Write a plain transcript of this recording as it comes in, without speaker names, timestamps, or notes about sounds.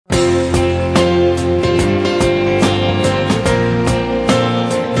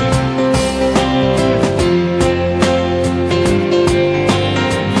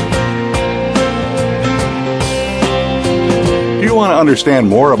understand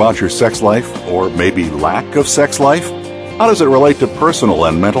more about your sex life, or maybe lack of sex life? How does it relate to personal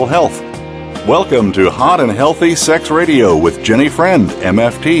and mental health? Welcome to Hot and Healthy Sex Radio with Jenny Friend,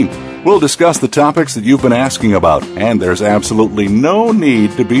 MFT. We'll discuss the topics that you've been asking about, and there's absolutely no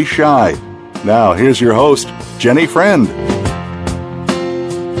need to be shy. Now, here's your host, Jenny Friend.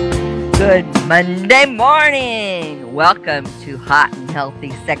 Good Monday morning. Welcome to Hot and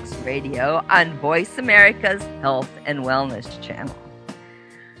Healthy Sex Radio on Voice America's Health and Wellness channel.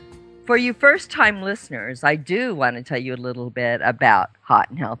 For you first-time listeners, I do want to tell you a little bit about Hot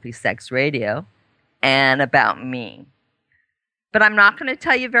and Healthy Sex Radio and about me. But I'm not going to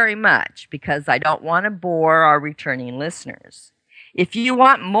tell you very much because I don't want to bore our returning listeners. If you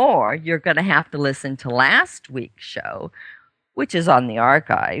want more, you're going to have to listen to last week's show, which is on the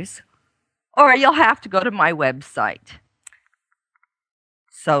archives, or you'll have to go to my website.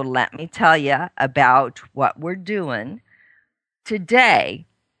 So let me tell you about what we're doing today.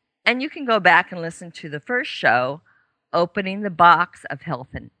 And you can go back and listen to the first show, Opening the Box of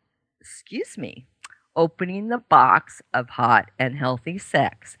Hot and Healthy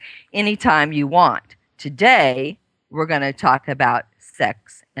Sex, anytime you want. Today, we're going to talk about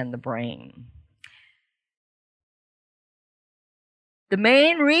sex and the brain. The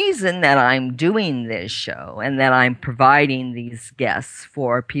main reason that I'm doing this show and that I'm providing these guests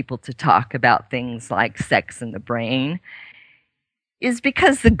for people to talk about things like sex and the brain is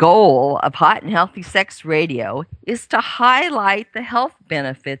because the goal of Hot and Healthy Sex Radio is to highlight the health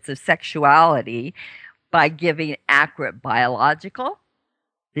benefits of sexuality by giving accurate biological,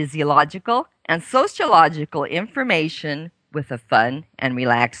 physiological, and sociological information with a fun and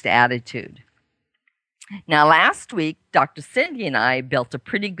relaxed attitude. Now, last week, Dr. Cindy and I built a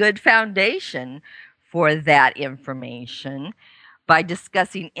pretty good foundation for that information by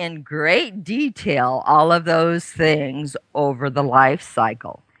discussing in great detail all of those things over the life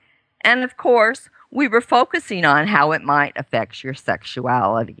cycle. And of course, we were focusing on how it might affect your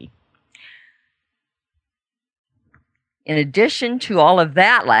sexuality. In addition to all of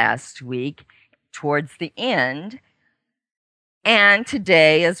that last week, towards the end, and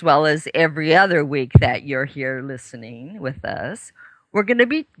today, as well as every other week that you're here listening with us, we're going to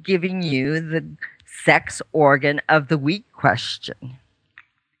be giving you the sex organ of the week question.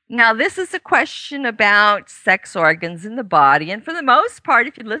 Now, this is a question about sex organs in the body, and for the most part,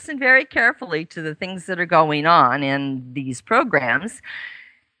 if you listen very carefully to the things that are going on in these programs,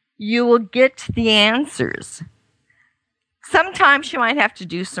 you will get the answers. Sometimes you might have to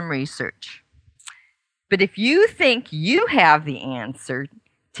do some research. But if you think you have the answer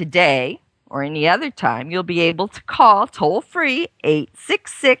today or any other time, you'll be able to call toll-free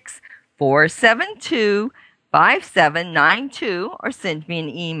 866-472-5792 or send me an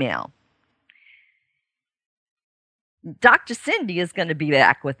email. Dr. Cindy is going to be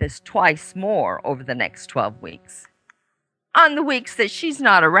back with us twice more over the next 12 weeks. On the weeks that she's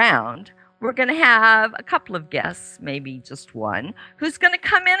not around, we're going to have a couple of guests, maybe just one, who's going to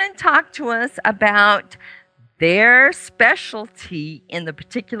come in and talk to us about their specialty in the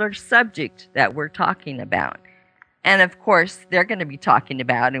particular subject that we're talking about. And of course, they're going to be talking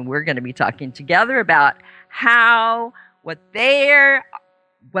about, and we're going to be talking together about how what they are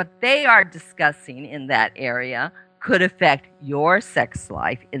discussing in that area could affect your sex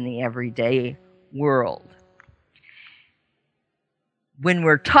life in the everyday world. When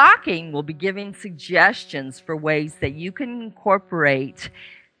we're talking, we'll be giving suggestions for ways that you can incorporate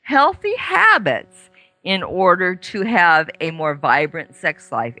healthy habits in order to have a more vibrant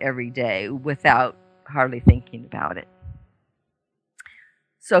sex life every day without hardly thinking about it.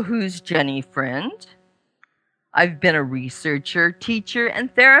 So who's Jenny Friend? I've been a researcher, teacher,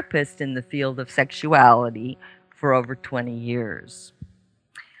 and therapist in the field of sexuality for over 20 years.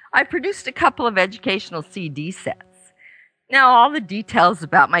 I produced a couple of educational CD sets. Now, all the details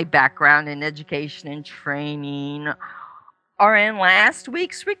about my background in education and training are in last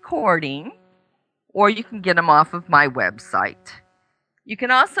week's recording, or you can get them off of my website. You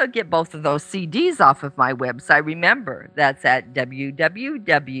can also get both of those CDs off of my website. Remember, that's at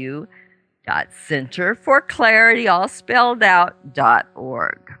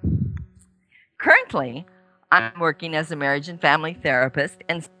www.centerforclarityallspelledout.org. Currently, I'm working as a marriage and family therapist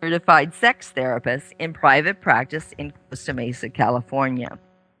and certified sex therapist in private practice in Costa Mesa, California.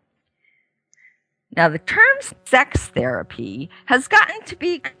 Now, the term sex therapy has gotten to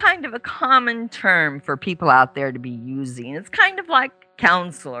be kind of a common term for people out there to be using. It's kind of like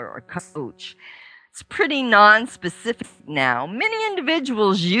counselor or coach. It's pretty non-specific now. Many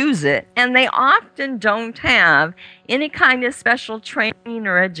individuals use it, and they often don't have any kind of special training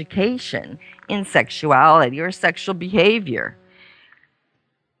or education in sexuality or sexual behavior.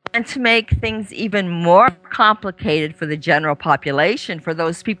 And to make things even more complicated for the general population, for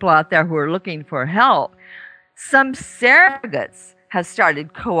those people out there who are looking for help, some surrogates have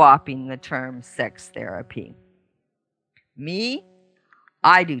started co-opting the term sex therapy. Me,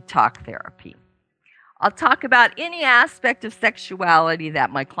 I do talk therapy. I'll talk about any aspect of sexuality that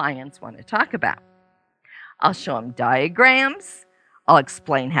my clients want to talk about. I'll show them diagrams. I'll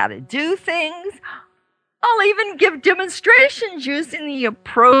explain how to do things. I'll even give demonstrations using the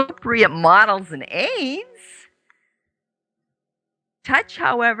appropriate models and aids. Touch,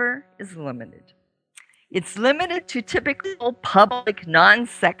 however, is limited. It's limited to typical public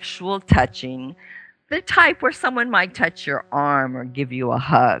non-sexual touching, the type where someone might touch your arm or give you a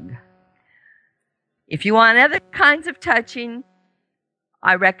hug. If you want other kinds of touching,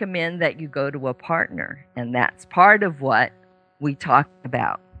 I recommend that you go to a partner, and that's part of what we talk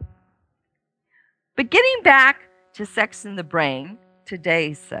about. But getting back to sex in the brain,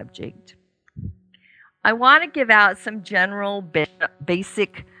 today's subject, I want to give out some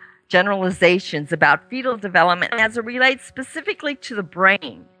basic generalizations about fetal development as it relates specifically to the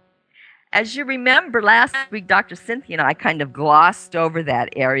brain. As you remember, last week, Dr. Cynthia and I kind of glossed over that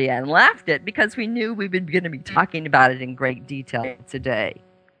area and left it because we knew we were going to be talking about it in great detail today.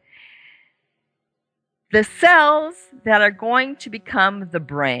 The cells that are going to become the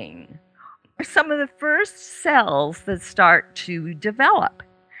brain are some of the first cells that start to develop.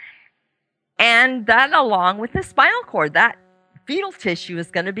 And that, along with the spinal cord, that fetal tissue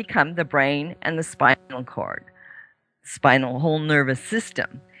is going to become the brain and the spinal cord, spinal whole nervous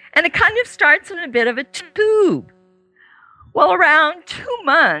system. And it kind of starts in a bit of a tube. Well, around 2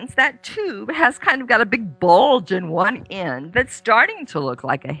 months, that tube has kind of got a big bulge in one end that's starting to look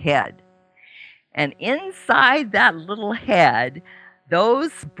like a head. And inside that little head,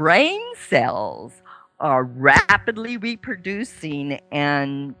 those brain cells are rapidly reproducing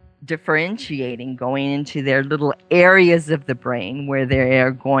and differentiating, going into their little areas of the brain where they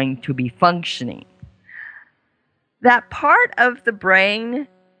are going to be functioning. That part of the brain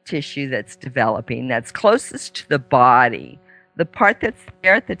tissue that's developing, that's closest to the body, the part that's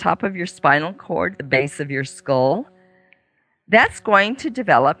there at the top of your spinal cord, the base of your skull, that's going to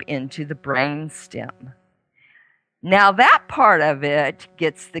develop into the brain stem. Now that part of it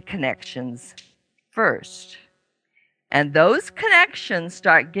gets the connections first. And those connections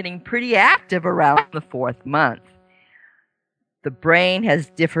start getting pretty active around the 4th month. The brain has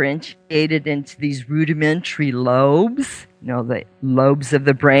differentiated into these rudimentary lobes, the lobes of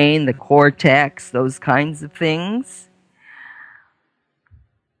the brain, the cortex, those kinds of things.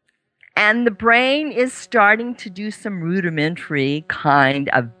 And the brain is starting to do some rudimentary kind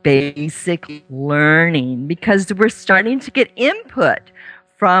of basic learning because we're starting to get input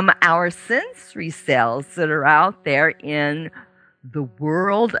from our sensory cells that are out there in the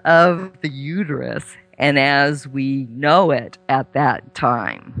world of the uterus and as we know it at that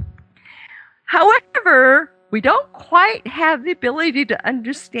time. However, we don't quite have the ability to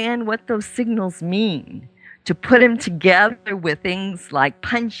understand what those signals mean, to put them together with things like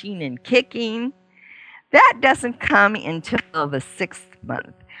punching and kicking. That doesn't come until the 6th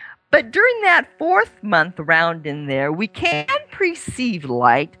month. But during that 4th month around in there, we can perceive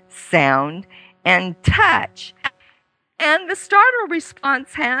light, sound, and touch. And the startle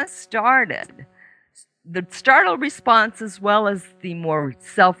response has started. The startle response, as well as the more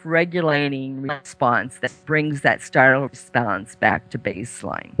self-regulating response that brings that startle response back to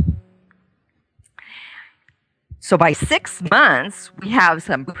baseline. So by 6 months, we have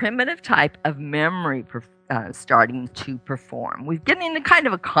some primitive type of memory starting to perform. We're getting a kind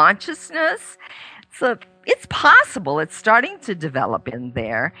of a consciousness. So it's possible it's starting to develop in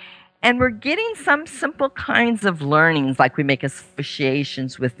there. And we're getting some simple kinds of learnings, like we make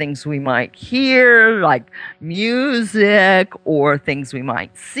associations with things we might hear, like music, or things we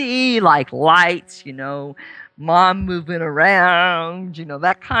might see, like lights, mom moving around,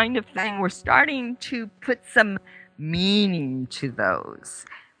 that kind of thing. We're starting to put some meaning to those.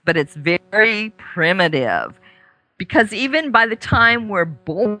 But it's very primitive, because even by the time we're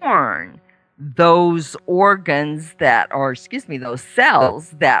born, those organs those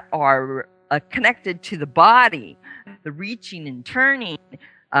cells that are connected to the body, the reaching and turning,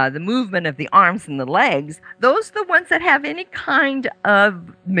 the movement of the arms and the legs, those are the ones that have any kind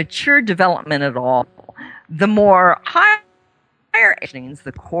of mature development at all. The more higher things,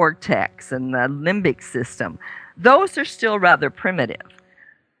 the cortex and the limbic system, those are still rather primitive.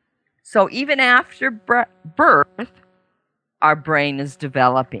 So even after birth, our brain is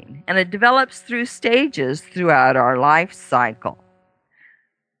developing, and it develops through stages throughout our life cycle.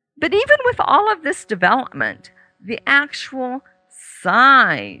 But even with all of this development, the actual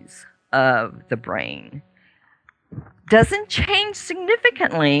size of the brain doesn't change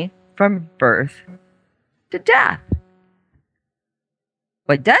significantly from birth to death.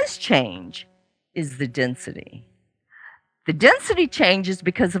 What does change is the density. The density changes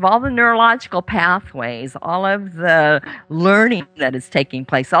because of all the neurological pathways, all of the learning that is taking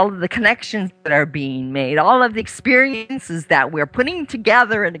place, all of the connections that are being made, all of the experiences that we're putting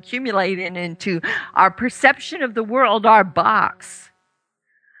together and accumulating into our perception of the world, our box.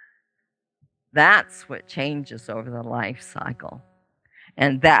 That's what changes over the life cycle.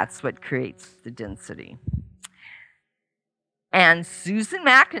 And that's what creates the density. And Susan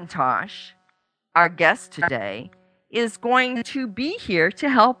Macintosh, our guest today, is going to be here to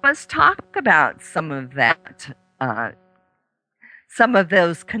help us talk about some of that, some of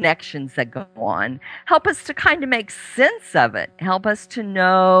those connections that go on, help us to kind of make sense of it, help us to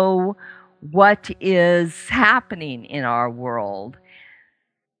know what is happening in our world.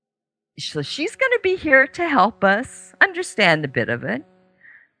 So she's going to be here to help us understand a bit of it,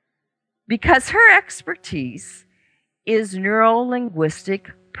 because her expertise is Neuro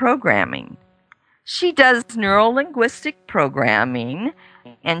Linguistic Programming. She does neuro-linguistic programming,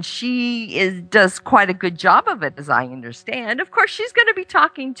 and she does quite a good job of it, as I understand. Of course, she's going to be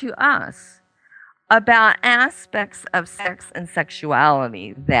talking to us about aspects of sex and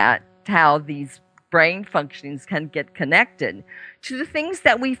sexuality, how these brain functionings can get connected to the things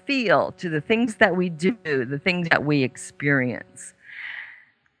that we feel, to the things that we do, the things that we experience.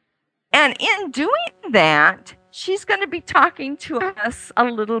 And in doing that, she's going to be talking to us a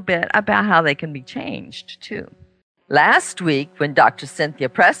little bit about how they can be changed, too. Last week, when Dr. Cynthia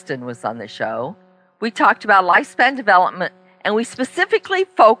Preston was on the show, we talked about lifespan development, and we specifically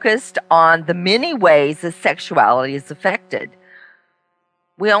focused on the many ways that sexuality is affected.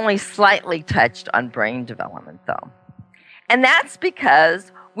 We only slightly touched on brain development, though. And that's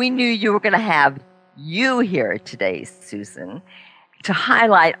because we knew you were going to have you here today, Susan, to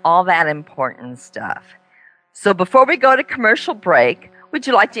highlight all that important stuff. So before we go to commercial break, would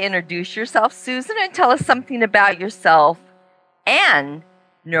you like to introduce yourself, Susan, and tell us something about yourself and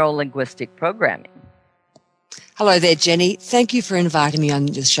neuro-linguistic programming? Hello there, Jenny. Thank you for inviting me on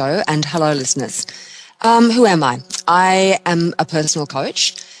the show, and hello, listeners. Who am I? I am a personal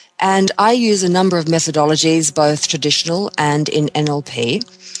coach, and I use a number of methodologies, both traditional and in NLP,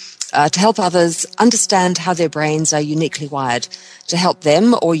 to help others understand how their brains are uniquely wired to help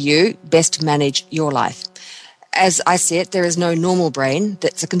them or you best manage your life. As I see it, there is no normal brain.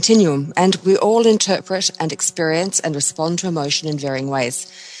 That's a continuum, and we all interpret and experience and respond to emotion in varying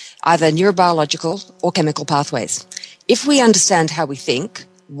ways, either neurobiological or chemical pathways. If we understand how we think,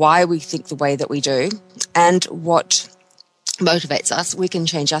 why we think the way that we do, and what motivates us, we can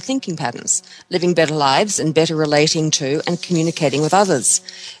change our thinking patterns, living better lives and better relating to and communicating with others.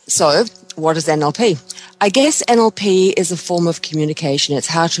 So, what is NLP? I guess NLP is a form of communication. It's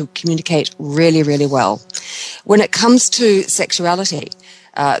how to communicate really, really well. When it comes to sexuality,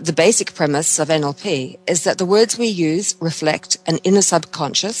 the basic premise of NLP is that the words we use reflect an inner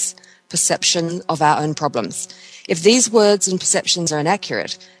subconscious perception of our own problems. If these words and perceptions are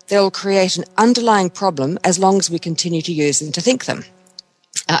inaccurate, they'll create an underlying problem as long as we continue to use them to think them.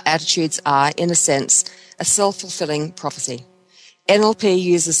 Our attitudes are, in a sense, a self-fulfilling prophecy. NLP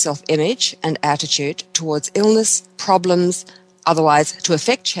uses self-image and attitude towards illness, problems, otherwise to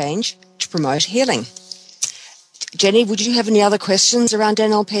effect change, to promote healing. Jenny, would you have any other questions around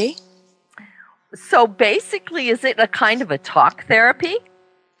NLP? So basically, is it a kind of a talk therapy?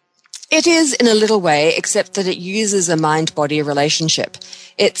 It is in a little way, except that it uses a mind-body relationship.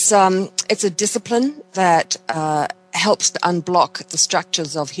 It's a discipline that helps to unblock the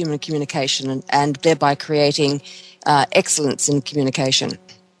structures of human communication and thereby creating excellence in communication.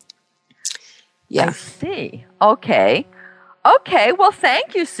 Yeah. I see. Okay. Well,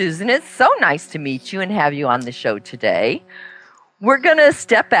 thank you, Susan. It's so nice to meet you and have you on the show today. We're going to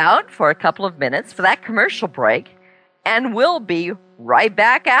step out for a couple of minutes for that commercial break, and we'll be right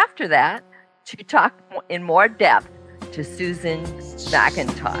back after that to talk in more depth to Susan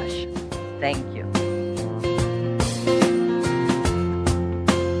Macintosh. Thank you.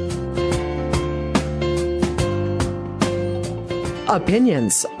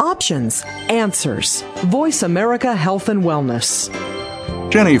 Opinions, options, answers. Voice America Health and Wellness.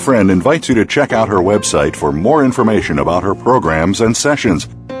 Jenny Friend invites you to check out her website for more information about her programs and sessions,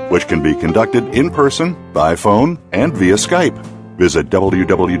 which can be conducted in person, by phone, and via Skype. Visit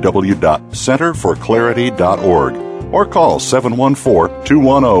www.centerforclarity.org or call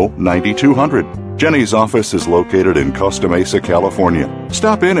 714-210-9200. Jenny's office is located in Costa Mesa, California.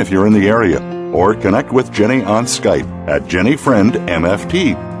 Stop in if you're in the area. or connect with Jenny on Skype at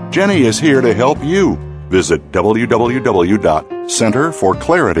JennyFriendMFT. Jenny is here to help you. Visit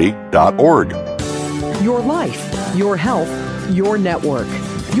www.centerforclarity.org. Your life, your health, your network.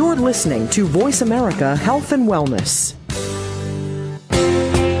 You're listening to Voice America Health and Wellness.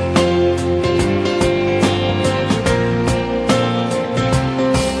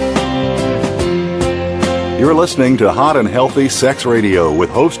 You're listening to Hot and Healthy Sex Radio with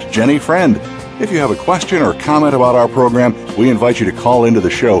host Jenny Friend. If you have a question or comment about our program, we invite you to call into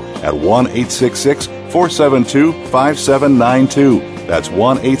the show at 1-866-472-5792. That's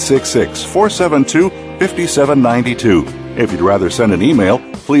 1-866-472-5792. If you'd rather send an email,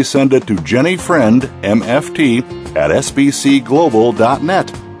 please send it to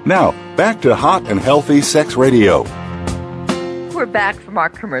jennyfriendmft@sbcglobal.net. Now, back to Hot and Healthy Sex Radio. We're back from our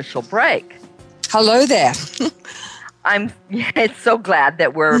commercial break. Hello there. It's so glad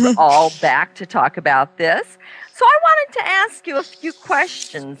that we're all back to talk about this. So I wanted to ask you a few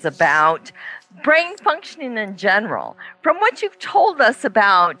questions about brain functioning in general. From what you've told us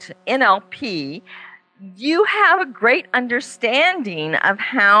about NLP, you have a great understanding of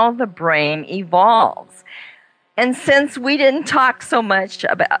how the brain evolves. And since we didn't talk so much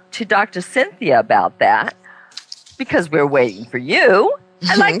to Dr. Cynthia about that, because we're waiting for you,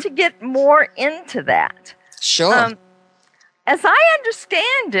 I'd like to get more into that. Sure. As I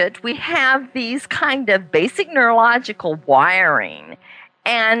understand it, we have these kind of basic neurological wiring,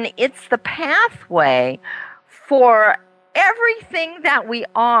 and it's the pathway for everything that we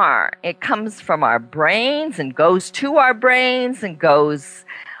are. It comes from our brains and goes to our brains and goes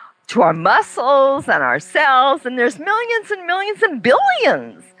to our muscles and our cells, and there's millions and millions and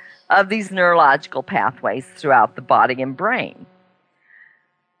billions of these neurological pathways throughout the body and brain.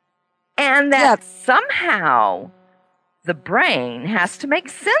 And that somehow the brain has to make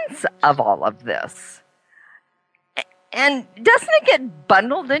sense of all of this. And doesn't it get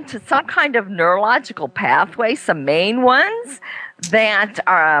bundled into some kind of neurological pathway, some main ones that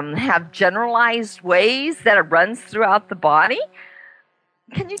have generalized ways that it runs throughout the body?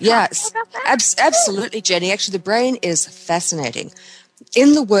 Can you talk about that? Absolutely, Jenny. Actually, the brain is fascinating.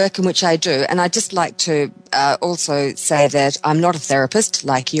 In the work in which I do, and I'd just like to also say that I'm not a therapist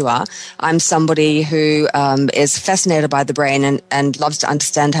like you are. I'm somebody who is fascinated by the brain and loves to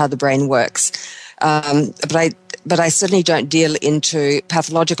understand how the brain works. But I certainly don't deal into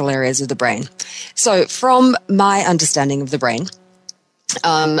pathological areas of the brain. So from my understanding of the brain,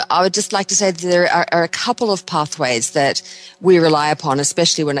 I would just like to say that there are a couple of pathways that we rely upon,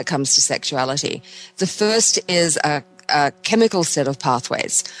 especially when it comes to sexuality. The first is a chemical set of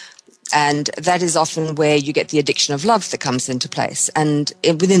pathways, and that is often where you get the addiction of love that comes into place. And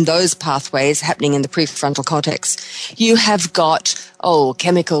within those pathways happening in the prefrontal cortex, you have got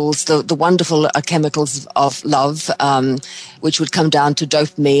chemicals, the wonderful chemicals of love, which would come down to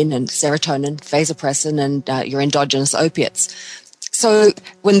dopamine and serotonin, vasopressin, and your endogenous opiates. So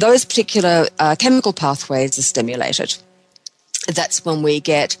when those particular chemical pathways are stimulated, that's when we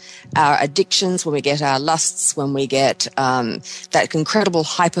get our addictions, when we get our lusts, when we get that incredible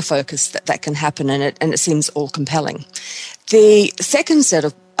hyperfocus that can happen, and it seems all compelling. The second set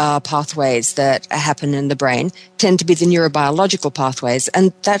of pathways that happen in the brain tend to be the neurobiological pathways,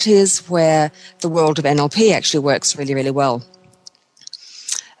 and that is where the world of NLP actually works really, really well.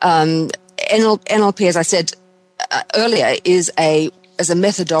 NLP, as I said earlier, is a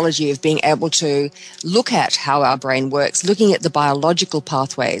methodology of being able to look at how our brain works, looking at the biological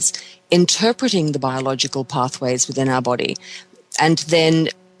pathways, interpreting the biological pathways within our body, and then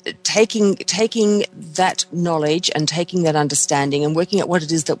taking that knowledge and taking that understanding and working at what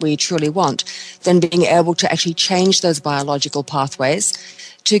it is that we truly want, then being able to actually change those biological pathways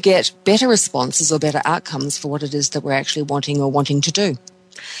to get better responses or better outcomes for what it is that we're actually wanting to do.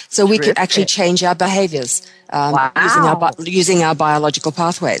 So we can actually change our behaviors using our biological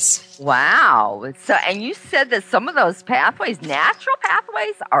pathways. Wow. So, and you said that some of those pathways, natural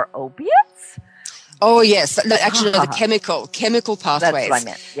pathways, are opiates? Oh, yes. No, actually, the chemical pathways. That's what I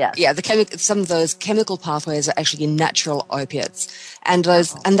meant, yes. Yeah, some of those chemical pathways are actually natural opiates. And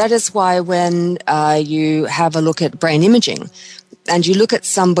that is why when you have a look at brain imaging and you look at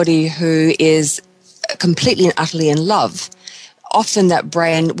somebody who is completely and utterly in love, often that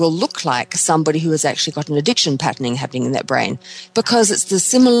brain will look like somebody who has actually got an addiction patterning happening in that brain, because it's the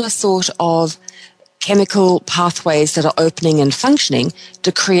similar sort of chemical pathways that are opening and functioning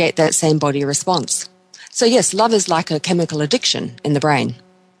to create that same body response. So yes, love is like a chemical addiction in the brain.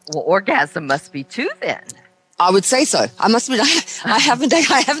 Well, orgasm must be too then. I would say so. I must admit, I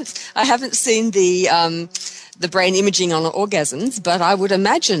haven't seen the the brain imaging on orgasms, but I would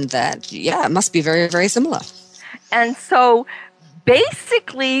imagine that, yeah, it must be very, very similar. And so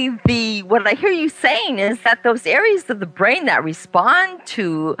basically what I hear you saying is that those areas of the brain that respond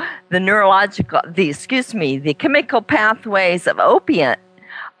to the chemical pathways of opiate,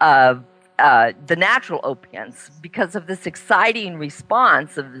 the natural opiates, because of this exciting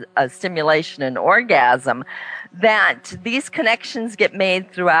response of stimulation and orgasm, that these connections get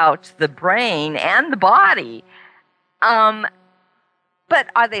made throughout the brain and the body. But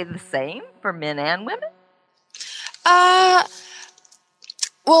are they the same for men and women?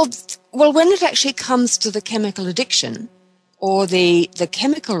 Well, when it actually comes to the chemical addiction or the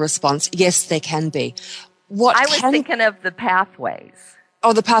chemical response, yes, they can be. I was thinking of the pathways.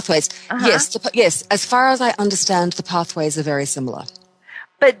 Oh, the pathways. Yes, yes. As far as I understand, the pathways are very similar.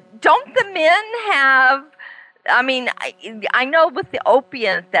 But don't the men have? I mean, I know with the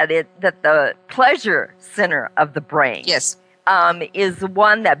opiate that the pleasure center of the brain, yes, is the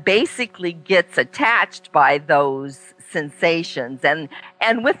one that basically gets attached by those sensations, and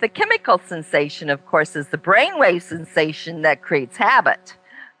with the chemical sensation, of course, is the brainwave sensation that creates habit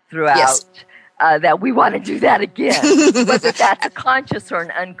throughout. Yes. That we want to do that again, whether that's a conscious or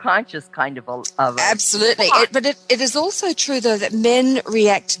an unconscious kind of Absolutely. But it is also true, though, that men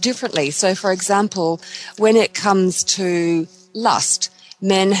react differently. So, for example, when it comes to lust,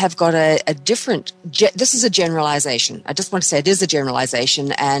 men have got a different, this is a generalization. I just want to say it is a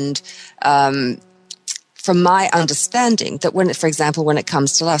generalization. And from my understanding, that for example, when it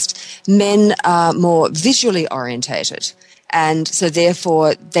comes to lust, men are more visually orientated. And so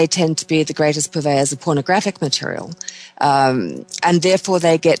therefore they tend to be the greatest purveyors of pornographic material. And therefore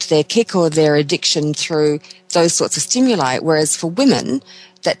they get their kick or their addiction through those sorts of stimuli, whereas for women,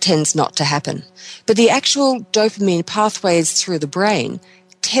 that tends not to happen. But the actual dopamine pathways through the brain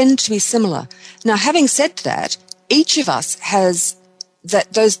tend to be similar. Now, having said that, each of us has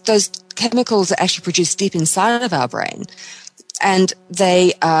those chemicals are actually produced deep inside of our brain, and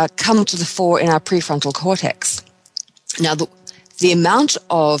they come to the fore in our prefrontal cortex. Now, the amount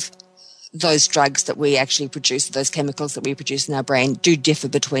of those drugs that we actually produce, those chemicals that we produce in our brain, do differ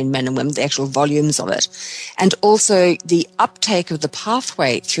between men and women, the actual volumes of it. And also the uptake of the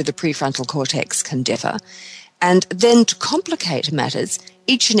pathway through the prefrontal cortex can differ. And then to complicate matters,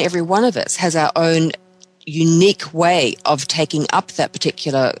 each and every one of us has our own unique way of taking up that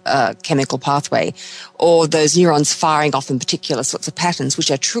particular chemical pathway, or those neurons firing off in particular sorts of patterns, which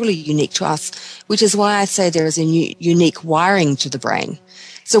are truly unique to us, which is why I say there is a unique wiring to the brain.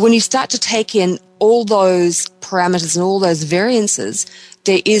 So when you start to take in all those parameters and all those variances,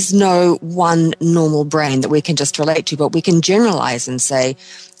 there is no one normal brain that we can just relate to, but we can generalize and say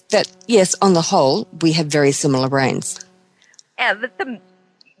that, yes, on the whole, we have very similar brains. Yeah, but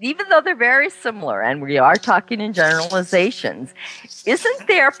even though they're very similar, and we are talking in generalizations, isn't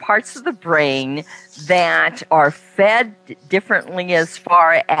there parts of the brain that are fed differently as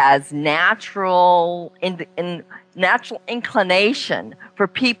far as natural inclination for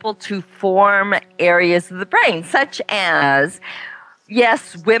people to form areas of the brain, such as,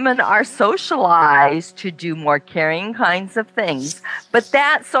 yes, women are socialized to do more caring kinds of things, but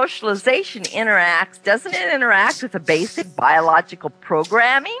that socialization doesn't it interact with the basic biological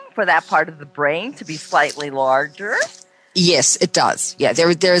programming for that part of the brain to be slightly larger? Yes, it does. Yeah,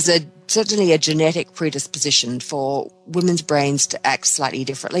 there is certainly a genetic predisposition for women's brains to act slightly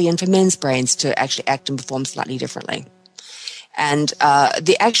differently and for men's brains to actually act and perform slightly differently. And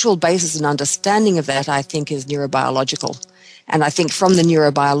the actual basis and understanding of that, I think, is neurobiological. And I think from the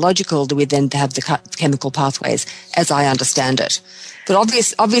neurobiological, we then have the chemical pathways, as I understand it. But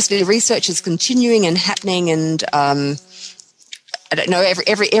obviously, research is continuing and happening, and I don't know.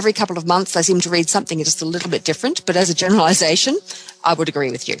 Every couple of months, I seem to read something just a little bit different. But as a generalization, I would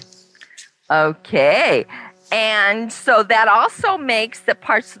agree with you. Okay, and so that also makes the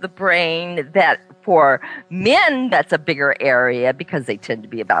parts of the brain that for men, that's a bigger area because they tend to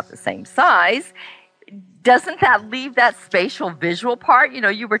be about the same size. Doesn't that leave that spatial visual part? You know,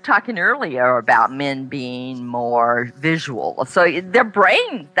 you were talking earlier about men being more visual. So their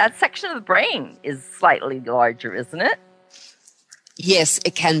brain, that section of the brain is slightly larger, isn't it? Yes,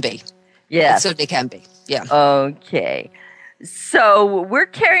 it can be. Yes. It certainly can be. Yeah. Okay. So we're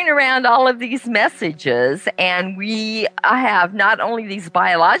carrying around all of these messages, and we have not only these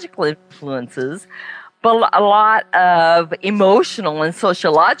biological influences, but a lot of emotional and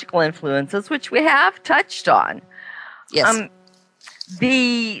sociological influences, which we have touched on. Yes.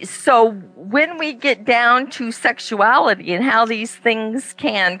 So when we get down to sexuality and how these things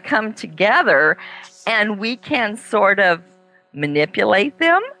can come together and we can sort of manipulate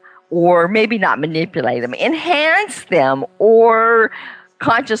them or maybe not manipulate them, enhance them, or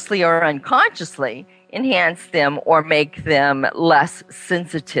consciously or unconsciously enhance them or make them less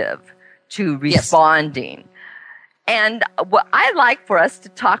sensitive to responding. Yes. And I'd like for us to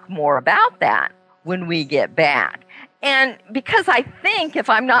talk more about that when we get back. And because I think, if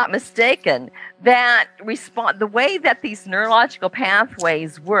I'm not mistaken, that the way that these neurological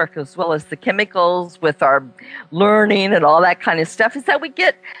pathways work, as well as the chemicals with our learning and all that kind of stuff, is that we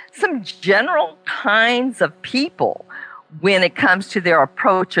get some general kinds of people when it comes to their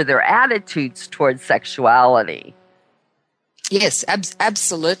approach or their attitudes towards sexuality. Yes,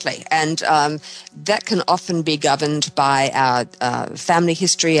 absolutely. And that can often be governed by our family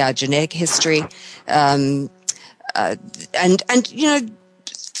history, our genetic history, and you know,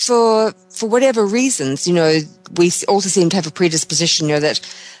 for whatever reasons, you know, we also seem to have a predisposition, you know, that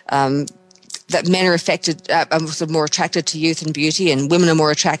that men are sort of more attracted to youth and beauty, and women are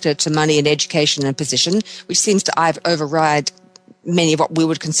more attracted to money and education and position, which seems to override many of what we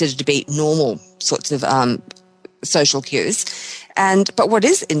would consider to be normal sorts of social cues. But what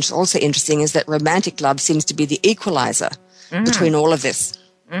is also interesting is that romantic love seems to be the equalizer between all of this.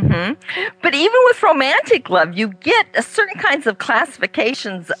 Mm-hmm. But even with romantic love, you get certain kinds of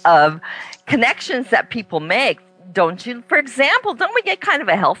classifications of connections that people make, don't you? For example, don't we get kind of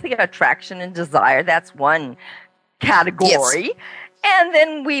a healthy attraction and desire? That's one category. Yes. And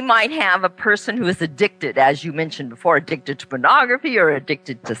then we might have a person who is addicted, as you mentioned before, addicted to pornography or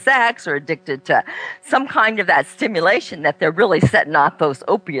addicted to sex or addicted to some kind of that stimulation that they're really setting off those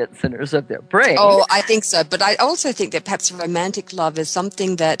opiate centers of their brain. Oh, I think so. But I also think that perhaps romantic love is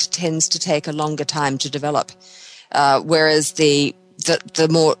something that tends to take a longer time to develop, whereas the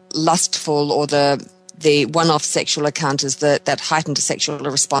more lustful or the one-off sexual encounters, that heightened sexual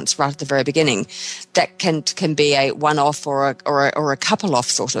response right at the very beginning, that can be a one-off or a couple-off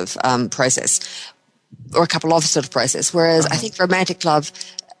sort of process, or a couple-off sort of process. Whereas I think romantic love,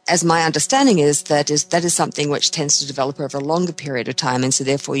 as my understanding is that is something which tends to develop over a longer period of time, and so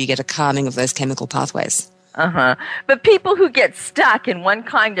therefore you get a calming of those chemical pathways. But people who get stuck in one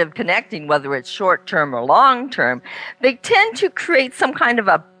kind of connecting, whether it's short-term or long-term, they tend to create some kind of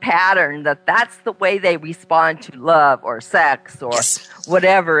a pattern that's the way they respond to love or sex or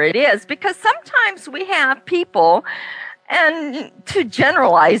whatever it is. Because sometimes we have people, and to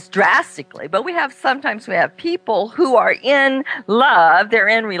generalize drastically, but sometimes we have people who are in love, they're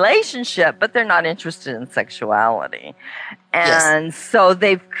in relationship, but they're not interested in sexuality. And so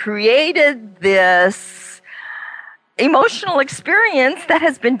they've created this emotional experience that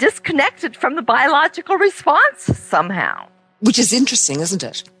has been disconnected from the biological response somehow. Which is interesting, isn't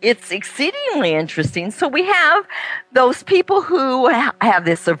it? It's exceedingly interesting. So we have those people who have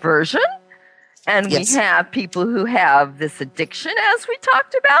this aversion, and we have people who have this addiction, as we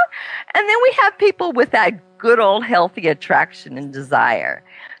talked about, and then we have people with that good old healthy attraction and desire.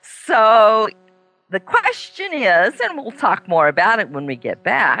 So the question is, and we'll talk more about it when we get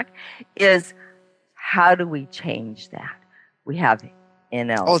back, is how do we change that? We have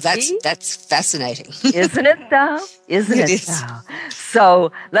NLP. Oh, that's fascinating. Isn't it, though? Isn't it though?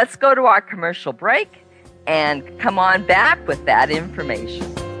 So let's go to our commercial break and come on back with that information.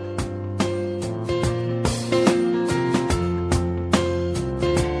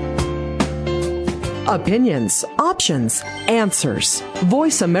 Opinions, options, answers.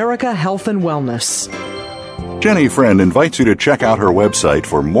 Voice America Health and Wellness. Jenny Friend invites you to check out her website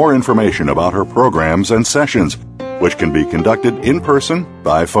for more information about her programs and sessions, which can be conducted in person,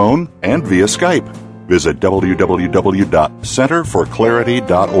 by phone, and via Skype. Visit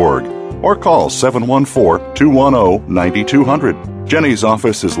www.centerforclarity.org or call 714-210-9200. Jenny's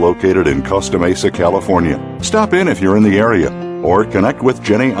office is located in Costa Mesa, California. Stop in if you're in the area, or connect with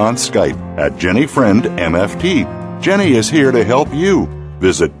Jenny on Skype at Jenny Friend MFT. Jenny is here to help you.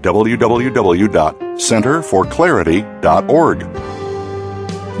 Visit www.centerforclarity.org.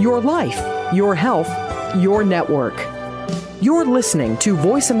 Your life, your health, your network. You're listening to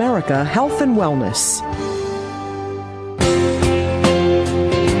Voice America Health and Wellness.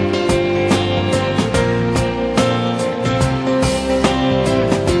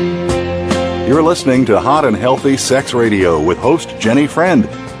 You're listening to Hot and Healthy Sex Radio with host Jenny Friend.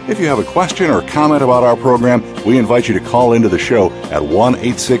 If you have a question or comment about our program, we invite you to call into the show at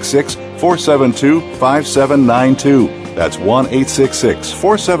 1-866-472-5792. That's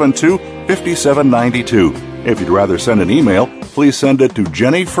 1-866-472-5792. If you'd rather send an email, please send it to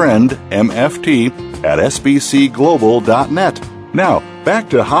jennyfriendmft@sbcglobal.net. Now, back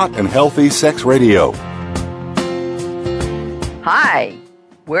to Hot and Healthy Sex Radio. Hi,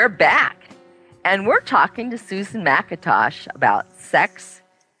 we're back, and we're talking to Susan Macintosh about sex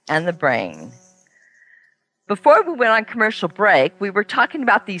and the brain. Before we went on commercial break, we were talking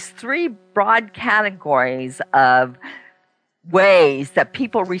about these three broad categories of ways that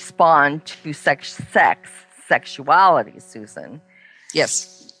people respond to sexuality, Susan.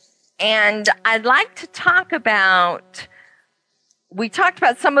 Yes. And I'd like to talk about, we talked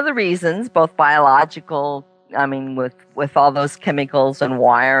about some of the reasons, both biological, I mean, with all those chemicals and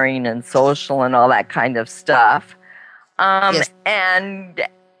wiring and social and all that kind of stuff. Yes. And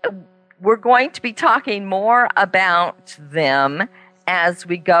we're going to be talking more about them as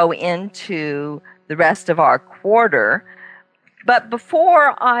we go into the rest of our quarter. But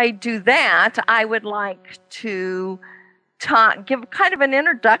before I do that, I would like to give kind of an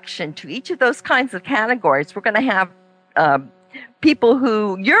introduction to each of those kinds of categories. We're going to have people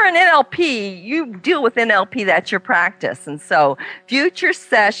who, you're an NLP, you deal with NLP, that's your practice. And so future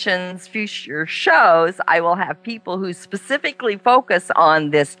sessions, future shows, I will have people who specifically focus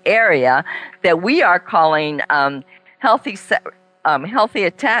on this area that we are calling what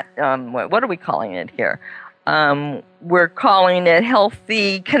are we calling it here? We're calling it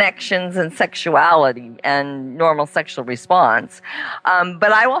healthy connections and sexuality and normal sexual response.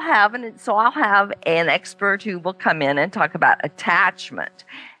 But I'll have an expert who will come in and talk about attachment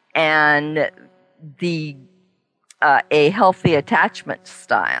and a healthy attachment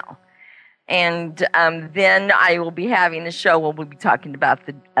style. And then I will be having a show where we'll be talking about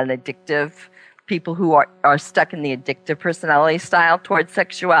an addictive people who are stuck in the addictive personality style towards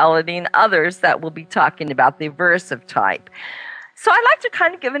sexuality, and others that will be talking about the aversive type. So I'd like to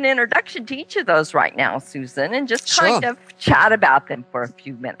kind of give an introduction to each of those right now, Susan, and just kind of chat about them for a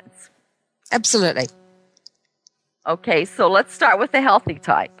few minutes. Absolutely. Okay, so let's start with the healthy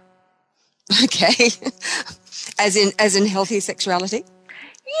type. Okay. As in healthy sexuality?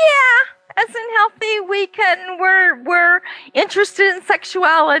 Yeah. As in healthy, we're interested in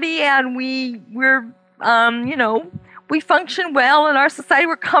sexuality, and we're we function well in our society.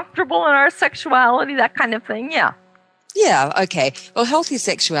 We're comfortable in our sexuality, that kind of thing. Yeah. Yeah, okay. Well, healthy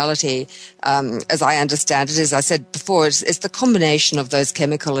sexuality, as I understand it, as I said before, it's the combination of those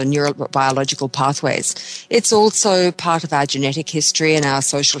chemical and neurobiological pathways. It's also part of our genetic history and our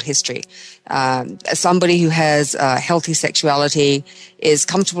social history. Somebody who has healthy sexuality is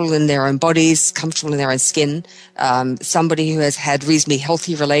comfortable in their own bodies, comfortable in their own skin. Somebody who has had reasonably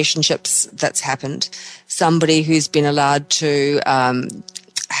healthy relationships, that's happened. Somebody who's been allowed to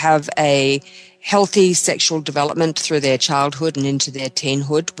have a healthy sexual development through their childhood and into their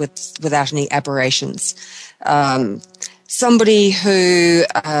teenhood without any aberrations. Somebody who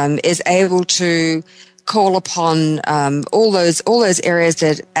is able to call upon all those areas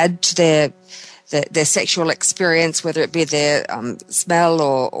that add to their sexual experience, whether it be their smell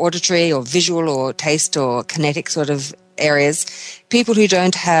or auditory or visual or taste or kinetic sort of areas. People who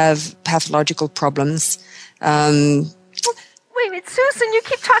don't have pathological problems. Wait a minute, Susan, you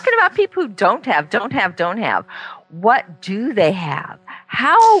keep talking about people who don't have. What do they have?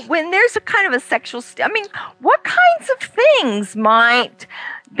 How, when there's a kind of a sexual, what kinds of things might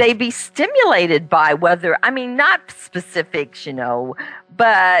they be stimulated by? Whether, not specifics,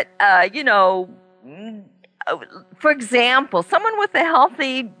 but, for example, someone with a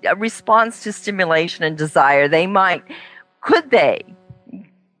healthy response to stimulation and desire, could they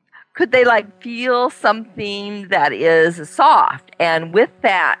feel something that is soft, and with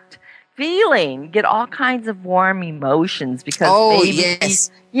that feeling get all kinds of warm emotions because yes.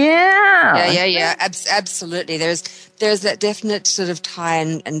 Yeah. Absolutely. There's that definite sort of tie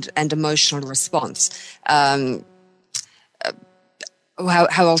and emotional response. How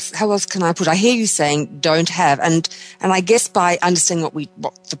else can I put? I hear you saying don't have, and I guess by understanding what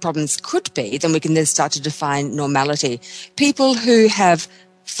the problems could be, then we can then start to define normality. People who have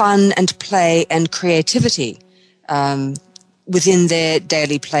fun and play and creativity within their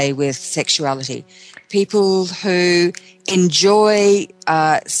daily play with sexuality. People who enjoy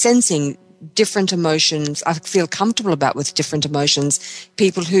sensing different emotions, I feel comfortable with different emotions.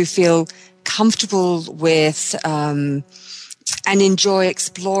 People who feel comfortable with and enjoy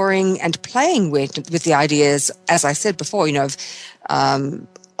exploring and playing with the ideas, as I said before,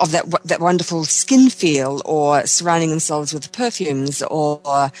 of that wonderful skin feel, or surrounding themselves with perfumes,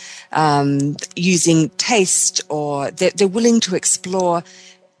 or using taste, or they're willing to explore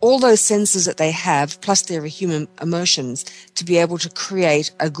all those senses that they have, plus their human emotions, to be able to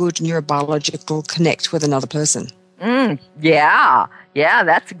create a good neurobiological connect with another person. Yeah,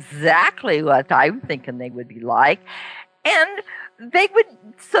 that's exactly what I'm thinking they would be like. And they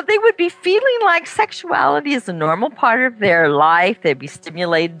would be feeling like sexuality is a normal part of their life. They'd be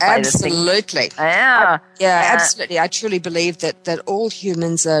stimulated by Absolutely. the things. Yeah. Absolutely. I truly believe that all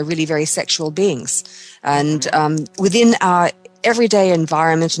humans are really very sexual beings. And within our everyday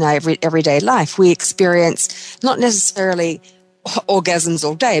environment and our everyday life, we experience not necessarily orgasms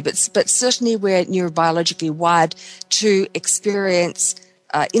all day, but certainly we're neurobiologically wired to experience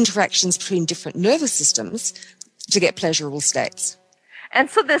interactions between different nervous systems to get pleasurable states. And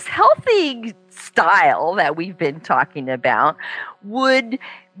so this healthy style that we've been talking about would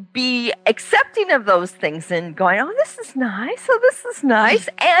be accepting of those things and going, oh, this is nice,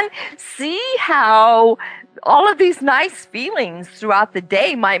 and see how all of these nice feelings throughout the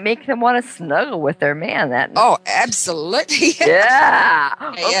day might make them want to snuggle with their man that night. Oh, absolutely. Yeah.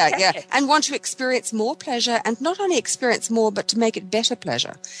 Yeah. And want to experience more pleasure, and not only experience more, but to make it better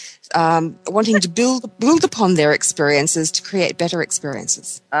pleasure. Wanting to build upon their experiences to create better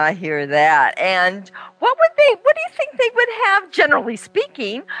experiences. I hear that. And what do you think they would have, generally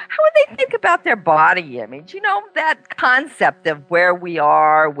speaking, how would they think about their body image? You know, that concept of where we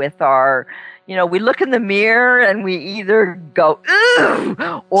are with our, we look in the mirror and we either go, ooh,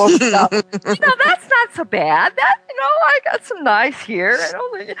 or we go, that's not so bad. That, I got some nice here.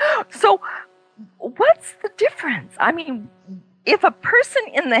 So what's the difference? I mean, if a person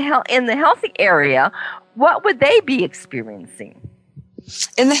in the healthy area, what would they be experiencing?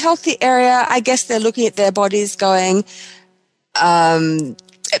 In the healthy area, I guess they're looking at their bodies going,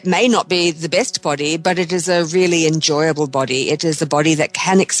 it may not be the best body, but it is a really enjoyable body. It is a body that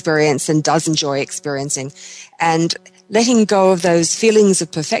can experience and does enjoy experiencing. And letting go of those feelings of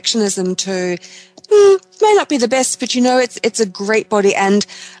perfectionism to, may not be the best, but it's a great body, and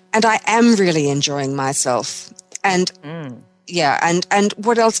I am really enjoying myself. And yeah, and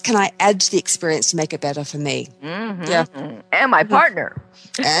what else can I add to the experience to make it better for me? Mm-hmm. Yeah, and my partner.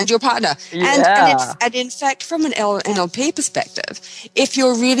 And your partner. Yeah. And in fact, from an NLP perspective, if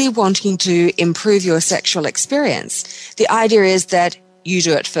you're really wanting to improve your sexual experience, the idea is that you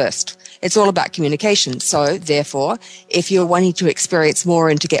do it first. It's all about communication. So therefore, if you're wanting to experience more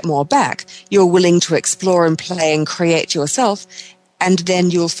and to get more back, you're willing to explore and play and create yourself, and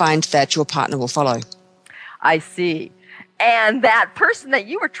then you'll find that your partner will follow. I see. And that person that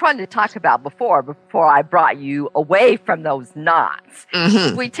you were trying to talk about before I brought you away from those knots,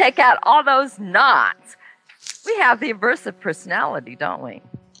 we take out all those knots, we have the aversive personality, don't we?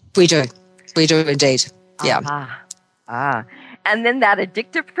 We do indeed. Yeah. And then that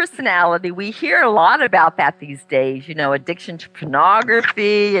addictive personality, we hear a lot about that these days, addiction to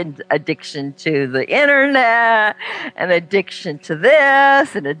pornography and addiction to the internet and addiction to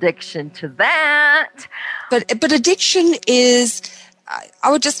this and addiction to that. But addiction is,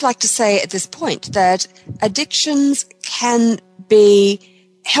 I would just like to say at this point that addictions can be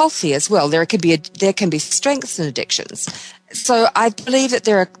healthy as well. There can be strengths in addictions. So I believe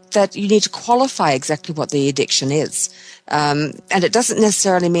that you need to qualify exactly what the addiction is. And it doesn't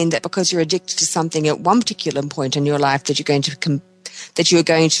necessarily mean that because you're addicted to something at one particular point in your life that you're going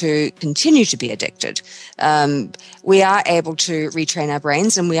to continue to be addicted. We are able to retrain our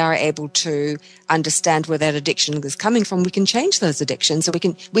brains, and we are able to understand where that addiction is coming from. We can change those addictions, so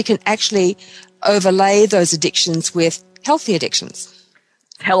we can actually overlay those addictions with healthy addictions.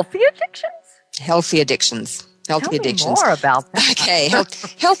 Healthy addictions? Healthy addictions. Healthy addictions. Tell me more about that. Okay,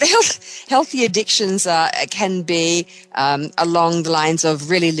 healthy addictions can be along the lines of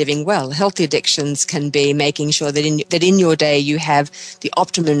really living well. Healthy addictions can be making sure that in your day you have the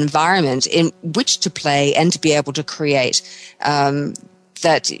optimum environment in which to play and to be able to create.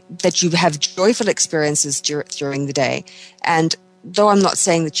 That you have joyful experiences during the day. And though I'm not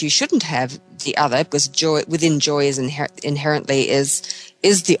saying that you shouldn't have the other, because joy is inherently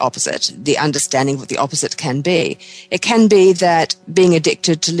is the opposite, the understanding of what the opposite can be. It can be that being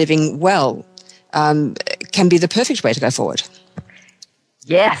addicted to living well can be the perfect way to go forward.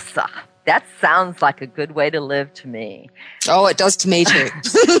 Yes, that sounds like a good way to live to me. Oh, it does to me too.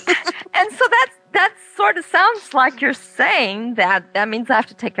 And so that sort of sounds like you're saying that means I have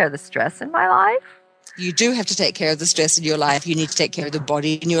to take care of the stress in my life? You do have to take care of the stress in your life. You need to take care of the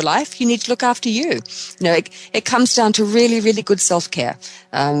body in your life. You need to look after you. It comes down to really, really good self-care.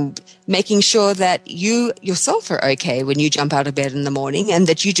 Making sure that you yourself are okay when you jump out of bed in the morning, and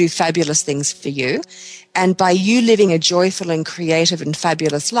that you do fabulous things for you. And by you living a joyful and creative and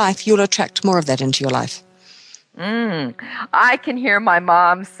fabulous life, you'll attract more of that into your life. I can hear my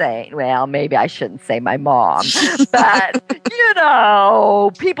mom saying, well, maybe I shouldn't say my mom, but,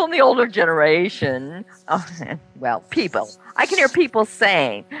 people in the older generation, I can hear people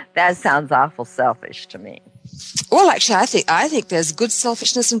saying, that sounds awful selfish to me. Well, actually, I think there's good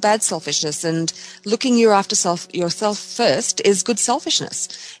selfishness and bad selfishness, and looking you after yourself first is good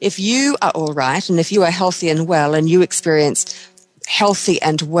selfishness. If you are all right, and if you are healthy and well, and you experience healthy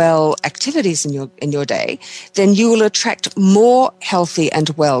and well activities in your day, then you will attract more healthy and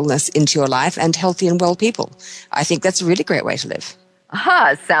wellness into your life and healthy and well people. I think that's a really great way to live.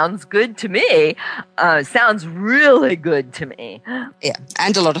 Sounds good to me. Sounds really good to me. Yeah,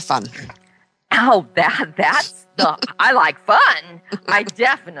 and a lot of fun. Oh, that's I like fun. I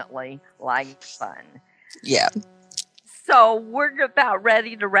definitely like fun. Yeah. So we're about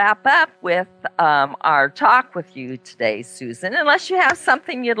ready to wrap up with our talk with you today, Susan, unless you have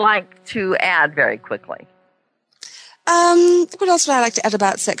something you'd like to add very quickly. What else would I like to add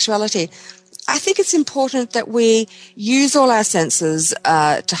about sexuality? I think it's important that we use all our senses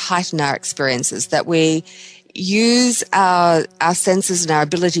to heighten our experiences, that we use our senses and our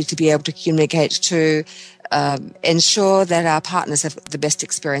ability to be able to communicate to ensure that our partners have the best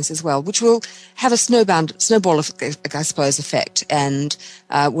experience as well, which will have a snowball effect, and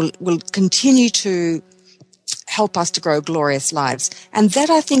will continue to help us to grow glorious lives. And that,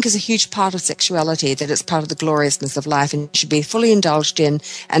 I think, is a huge part of sexuality, that it's part of the gloriousness of life and should be fully indulged in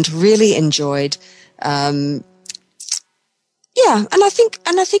and really enjoyed. And I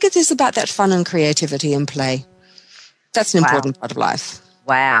think it is about that fun and creativity and play. That's an important part of life.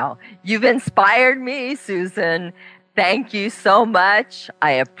 Wow. You've inspired me, Susan. Thank you so much.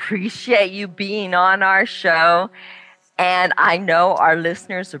 I appreciate you being on our show, and I know our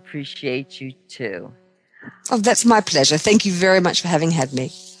listeners appreciate you too. Oh, that's my pleasure. Thank you very much for having had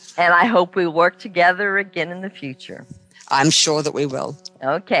me. And I hope we work together again in the future. I'm sure that we will.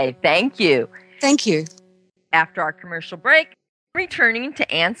 Okay, thank you. Thank you. After our commercial break, returning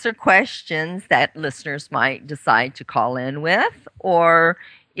to answer questions that listeners might decide to call in with, or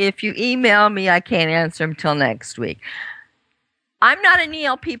if you email me, I can't answer them till next week. I'm not an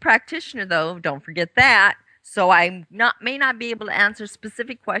ELP practitioner, though. Don't forget that. So I may not be able to answer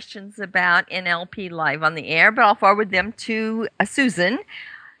specific questions about NLP live on the air, but I'll forward them to Susan.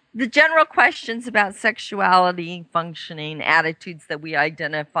 The general questions about sexuality, functioning, attitudes that we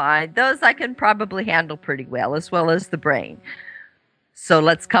identified, those I can probably handle pretty well as the brain. So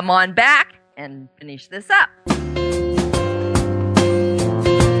let's come on back and finish this up.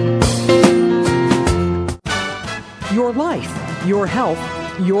 Your life, your health,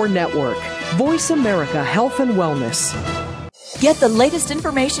 your network. Voice America Health and Wellness. Get the latest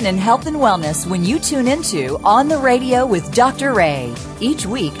information in health and wellness when you tune into On the Radio with Dr. Ray. Each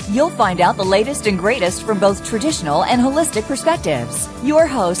week, you'll find out the latest and greatest from both traditional and holistic perspectives. Your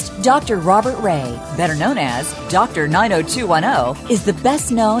host, Dr. Robert Ray, better known as Dr. 90210, is the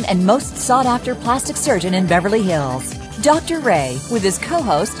best known and most sought after plastic surgeon in Beverly Hills. Dr. Ray, with his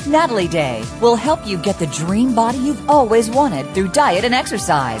co-host, Natalie Day, will help you get the dream body you've always wanted through diet and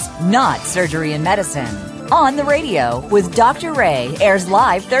exercise, not surgery and medicine. On the Radio with Dr. Ray airs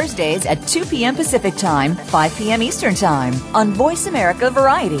live Thursdays at 2 p.m. Pacific Time, 5 p.m. Eastern Time on Voice America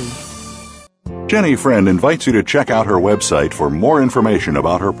Variety. Jenny Friend invites you to check out her website for more information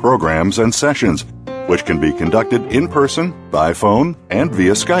about her programs and sessions, which can be conducted in person, by phone, and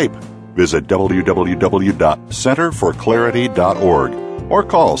via Skype. Visit www.centerforclarity.org or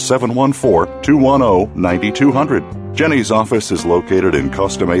call 714-210-9200. Jenny's office is located in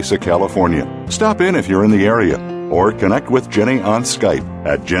Costa Mesa, California. Stop in if you're in the area or connect with Jenny on Skype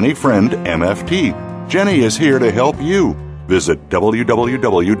at Jenny Friend MFT. Jenny is here to help you. Visit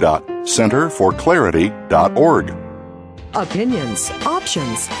www.centerforclarity.org. Opinions,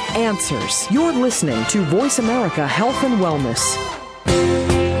 options, answers. You're listening to Voice America Health and Wellness.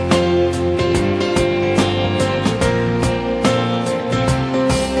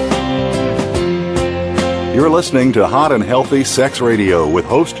 You're listening to Hot and Healthy Sex Radio with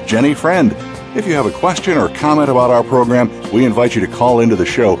host Jenny Friend. If you have a question or comment about our program, we invite you to call into the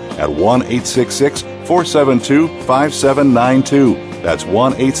show at 1-866-472-5792. That's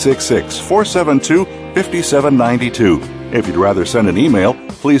 1-866-472-5792. If you'd rather send an email,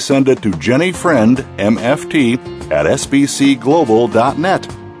 please send it to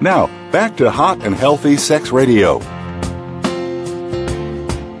jennyfriendmft@sbcglobal.net. Now, back to Hot and Healthy Sex Radio.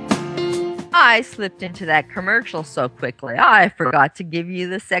 I slipped into that commercial so quickly. I forgot to give you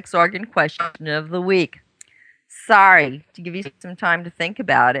the sex organ question of the week. Sorry, to give you some time to think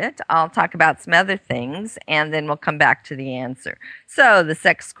about it. I'll talk about some other things, and then we'll come back to the answer. So, the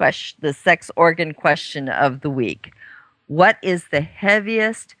sex organ question of the week. What is the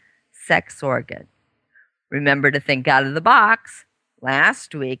heaviest sex organ? Remember to think out of the box.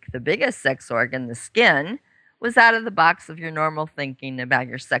 Last week, the biggest sex organ, the skin, was out of the box of your normal thinking about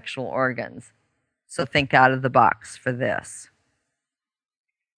your sexual organs. So think out of the box for this.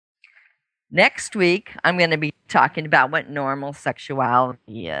 Next week, I'm going to be talking about what normal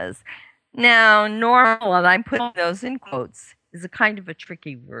sexuality is. Now, normal, and I'm putting those in quotes, is a kind of a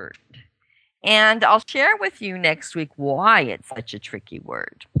tricky word. And I'll share with you next week why it's such a tricky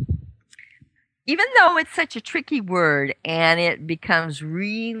word. Even though it's such a tricky word and it becomes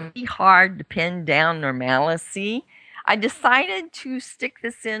really hard to pin down normalcy, I decided to stick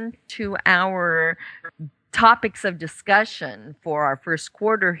this into our topics of discussion for our first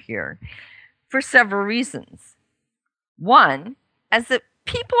quarter here for several reasons. One, as that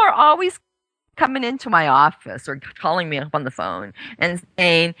people are always coming into my office or calling me up on the phone and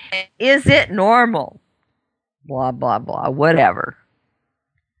saying, is it normal? Blah, blah, blah, whatever.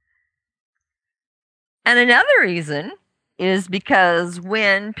 And another reason is because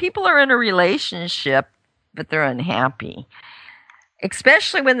when people are in a relationship but they're unhappy,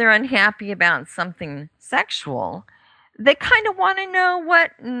 especially when they're unhappy about something sexual, they kind of want to know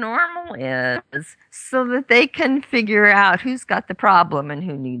what normal is so that they can figure out who's got the problem and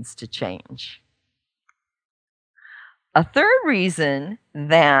who needs to change. A third reason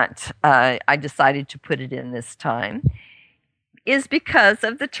that I decided to put it in this time is because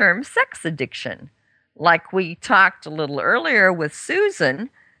of the term sex addiction. Like we talked a little earlier with Susan,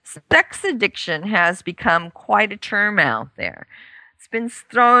 sex addiction has become quite a term out there. It's been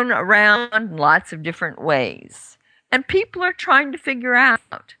thrown around in lots of different ways. And people are trying to figure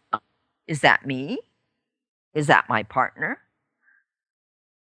out, is that me? Is that my partner?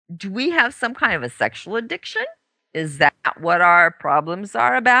 Do we have some kind of a sexual addiction? Is that what our problems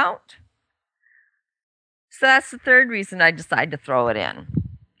are about? So that's the third reason I decided to throw it in.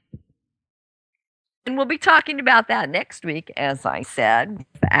 And we'll be talking about that next week, as I said,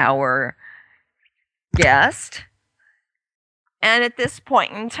 with our guest. And at this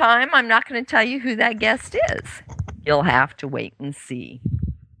point in time, I'm not going to tell you who that guest is. You'll have to wait and see.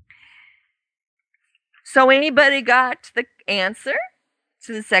 So anybody got the answer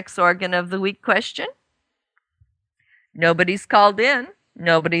to the sex organ of the week question? Nobody's called in.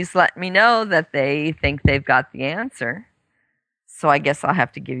 Nobody's let me know that they think they've got the answer. So I guess I'll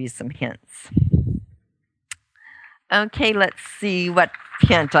have to give you some hints. Okay, let's see what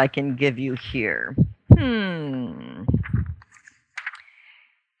hint I can give you here.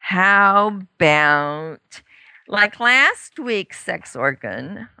 How about, like last week's sex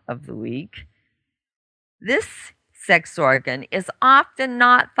organ of the week, this sex organ is often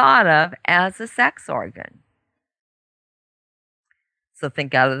not thought of as a sex organ. So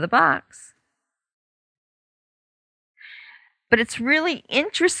think out of the box. But it's really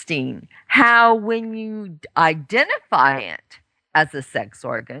interesting how when you identify it as a sex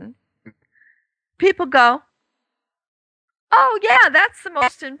organ, people go, oh yeah, that's the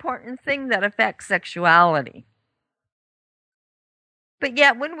most important thing that affects sexuality. But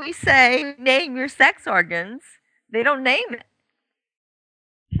yet when we say, name your sex organs, they don't name it.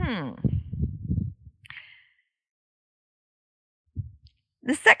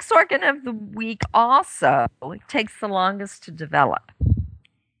 The sex organ of the week also takes the longest to develop.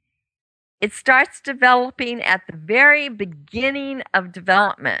 It starts developing at the very beginning of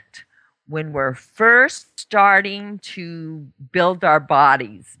development when we're first starting to build our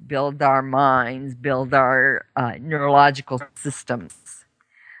bodies, build our minds, build our neurological systems.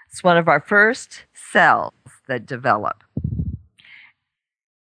 It's one of our first cells that develop.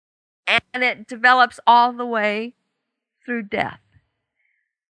 And it develops all the way through death.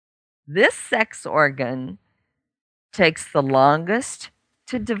 This sex organ takes the longest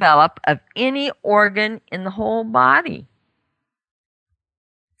to develop of any organ in the whole body.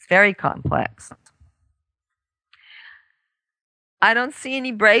 It's very complex. I don't see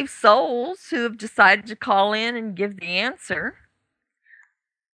any brave souls who have decided to call in and give the answer.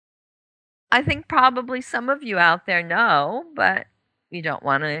 I think probably some of you out there know, but you don't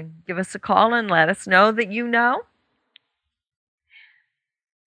want to give us a call and let us know that you know.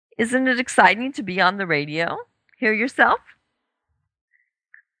 Isn't it exciting to be on the radio? Hear yourself?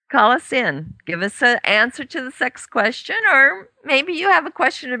 Call us in. Give us an answer to the sex question, or maybe you have a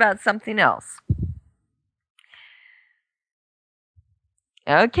question about something else.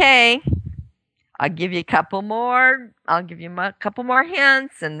 Okay. I'll give you a couple more. I'll give you a couple more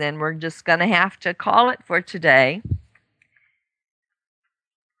hints, and then we're just going to have to call it for today.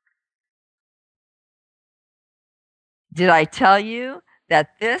 Did I tell you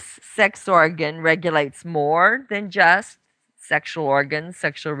that this sex organ regulates more than just sexual organs,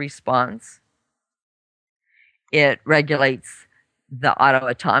 sexual response? It regulates the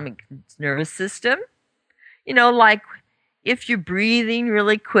autonomic nervous system. You know, like if you're breathing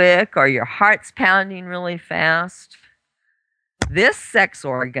really quick or your heart's pounding really fast, this sex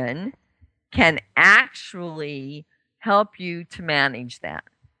organ can actually help you to manage that.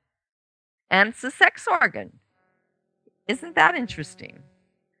 And it's a sex organ. Isn't that interesting?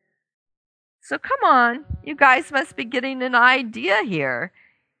 So come on, you guys must be getting an idea here.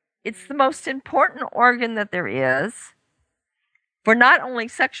 It's the most important organ that there is for not only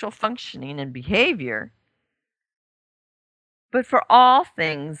sexual functioning and behavior, but for all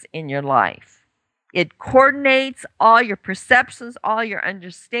things in your life. It coordinates all your perceptions, all your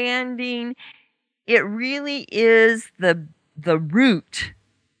understanding. It really is the root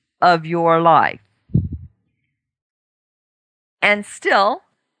of your life. And still,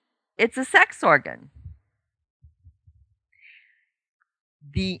 it's a sex organ.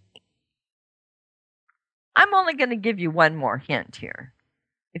 I'm only going to give you one more hint here.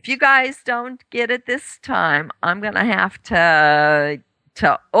 If you guys don't get it this time, I'm going to have to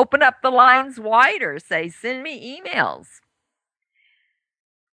open up the lines wider, say, send me emails.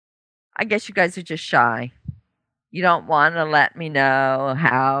 I guess you guys are just shy. You don't want to let me know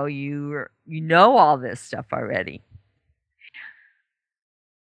how you know all this stuff already.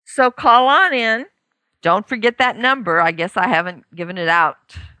 So call on in. Don't forget that number. I guess I haven't given it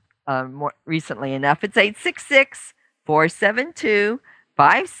out more recently enough. It's 866-472-5792.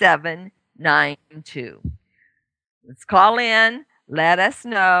 Let's call in. Let us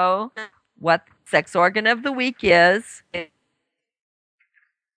know what sex organ of the week is.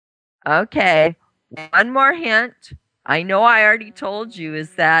 Okay. One more hint. I know I already told you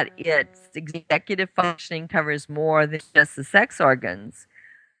is that its executive functioning covers more than just the sex organs,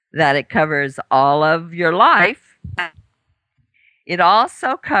 that it covers all of your life. It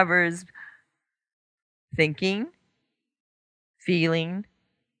also covers thinking, feeling,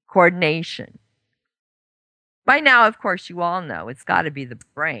 coordination. By now, of course, you all know it's got to be the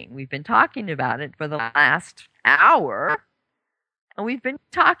brain. We've been talking about it for the last hour, and we've been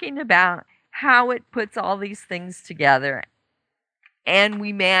talking about how it puts all these things together, and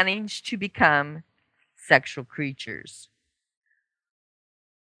we manage to become sexual creatures.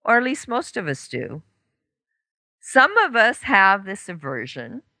 Or at least most of us do. Some of us have this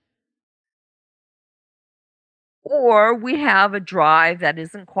aversion, or we have a drive that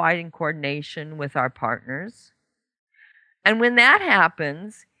isn't quite in coordination with our partners. And when that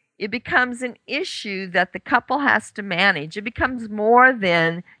happens, it becomes an issue that the couple has to manage. It becomes more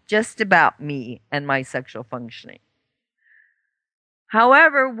than just about me and my sexual functioning.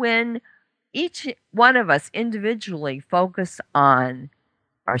 However, when each one of us individually focus on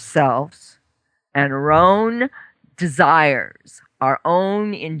ourselves and our own desires, our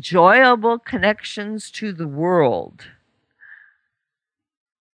own enjoyable connections to the world,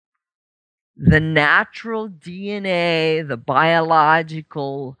 the natural DNA, the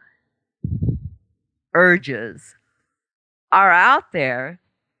biological urges are out there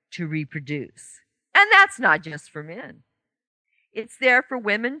to reproduce. And that's not just for men. It's there for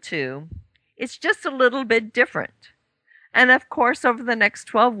women too. It's just a little bit different. And of course, over the next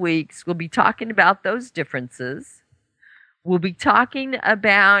 12 weeks, we'll be talking about those differences. We'll be talking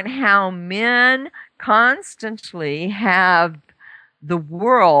about how men constantly have the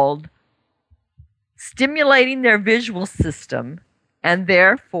world stimulating their visual system and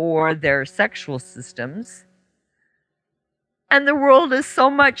therefore their sexual systems. And the world is so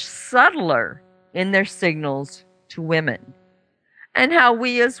much subtler in their signals to women. And how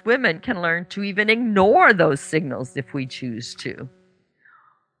we as women can learn to even ignore those signals if we choose to.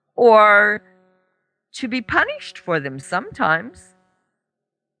 Or to be punished for them sometimes.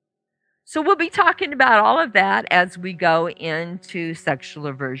 So we'll be talking about all of that as we go into sexual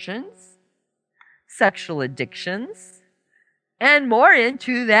aversions, sexual addictions, and more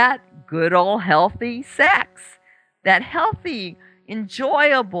into that good old healthy sex, that healthy,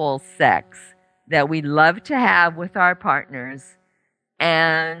 enjoyable sex that we love to have with our partners,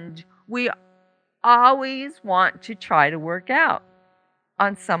 and we always want to try to work out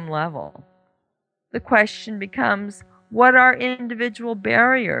on some level. The question becomes, what are individual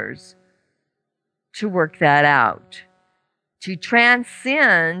barriers to work that out? To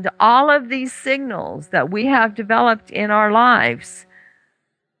transcend all of these signals that we have developed in our lives,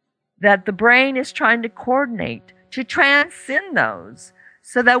 that the brain is trying to coordinate, to transcend those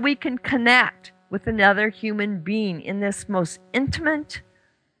so that we can connect with another human being in this most intimate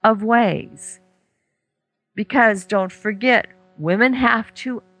of ways. Because don't forget, women have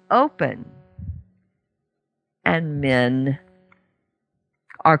to open, and men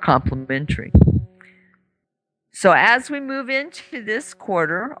are complementary. So as we move into this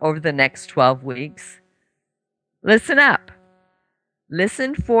quarter over the next 12 weeks, Listen up.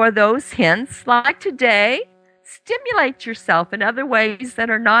 Listen for those hints, like today. Stimulate yourself in other ways that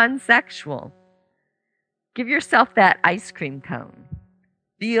are non-sexual. Give yourself that ice cream cone.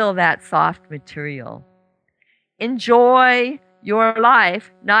 Feel that soft material. Enjoy your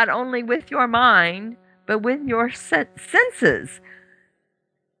life not only with your mind, but with your senses.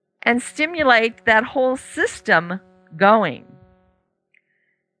 And stimulate that whole system going.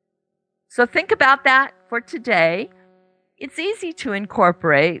 So think about that for today. It's easy to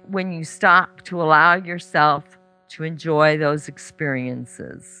incorporate when you stop to allow yourself to enjoy those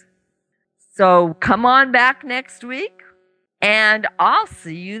experiences. So come on back next week, and I'll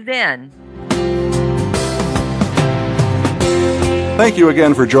see you then. Thank you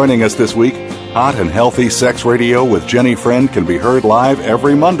again for joining us this week. Hot and Healthy Sex Radio with Jenny Friend can be heard live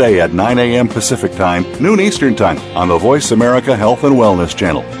every Monday at 9 a.m. Pacific Time, noon Eastern Time on the Voice America Health and Wellness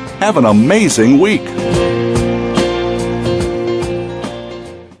Channel. Have an amazing week.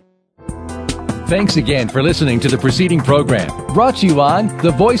 Thanks again for listening to the preceding program, brought to you on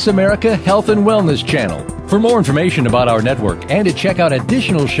the Voice America Health and Wellness Channel. For more information about our network and to check out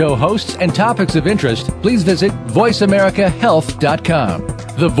additional show hosts and topics of interest, please visit voiceamericahealth.com.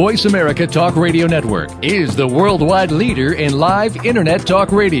 The Voice America Talk Radio Network is the worldwide leader in live Internet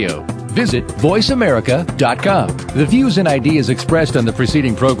talk radio. Visit voiceamerica.com. The views and ideas expressed on the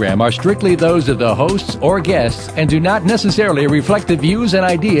preceding program are strictly those of the hosts or guests and do not necessarily reflect the views and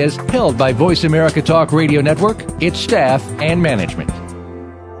ideas held by Voice America Talk Radio Network, its staff, and management.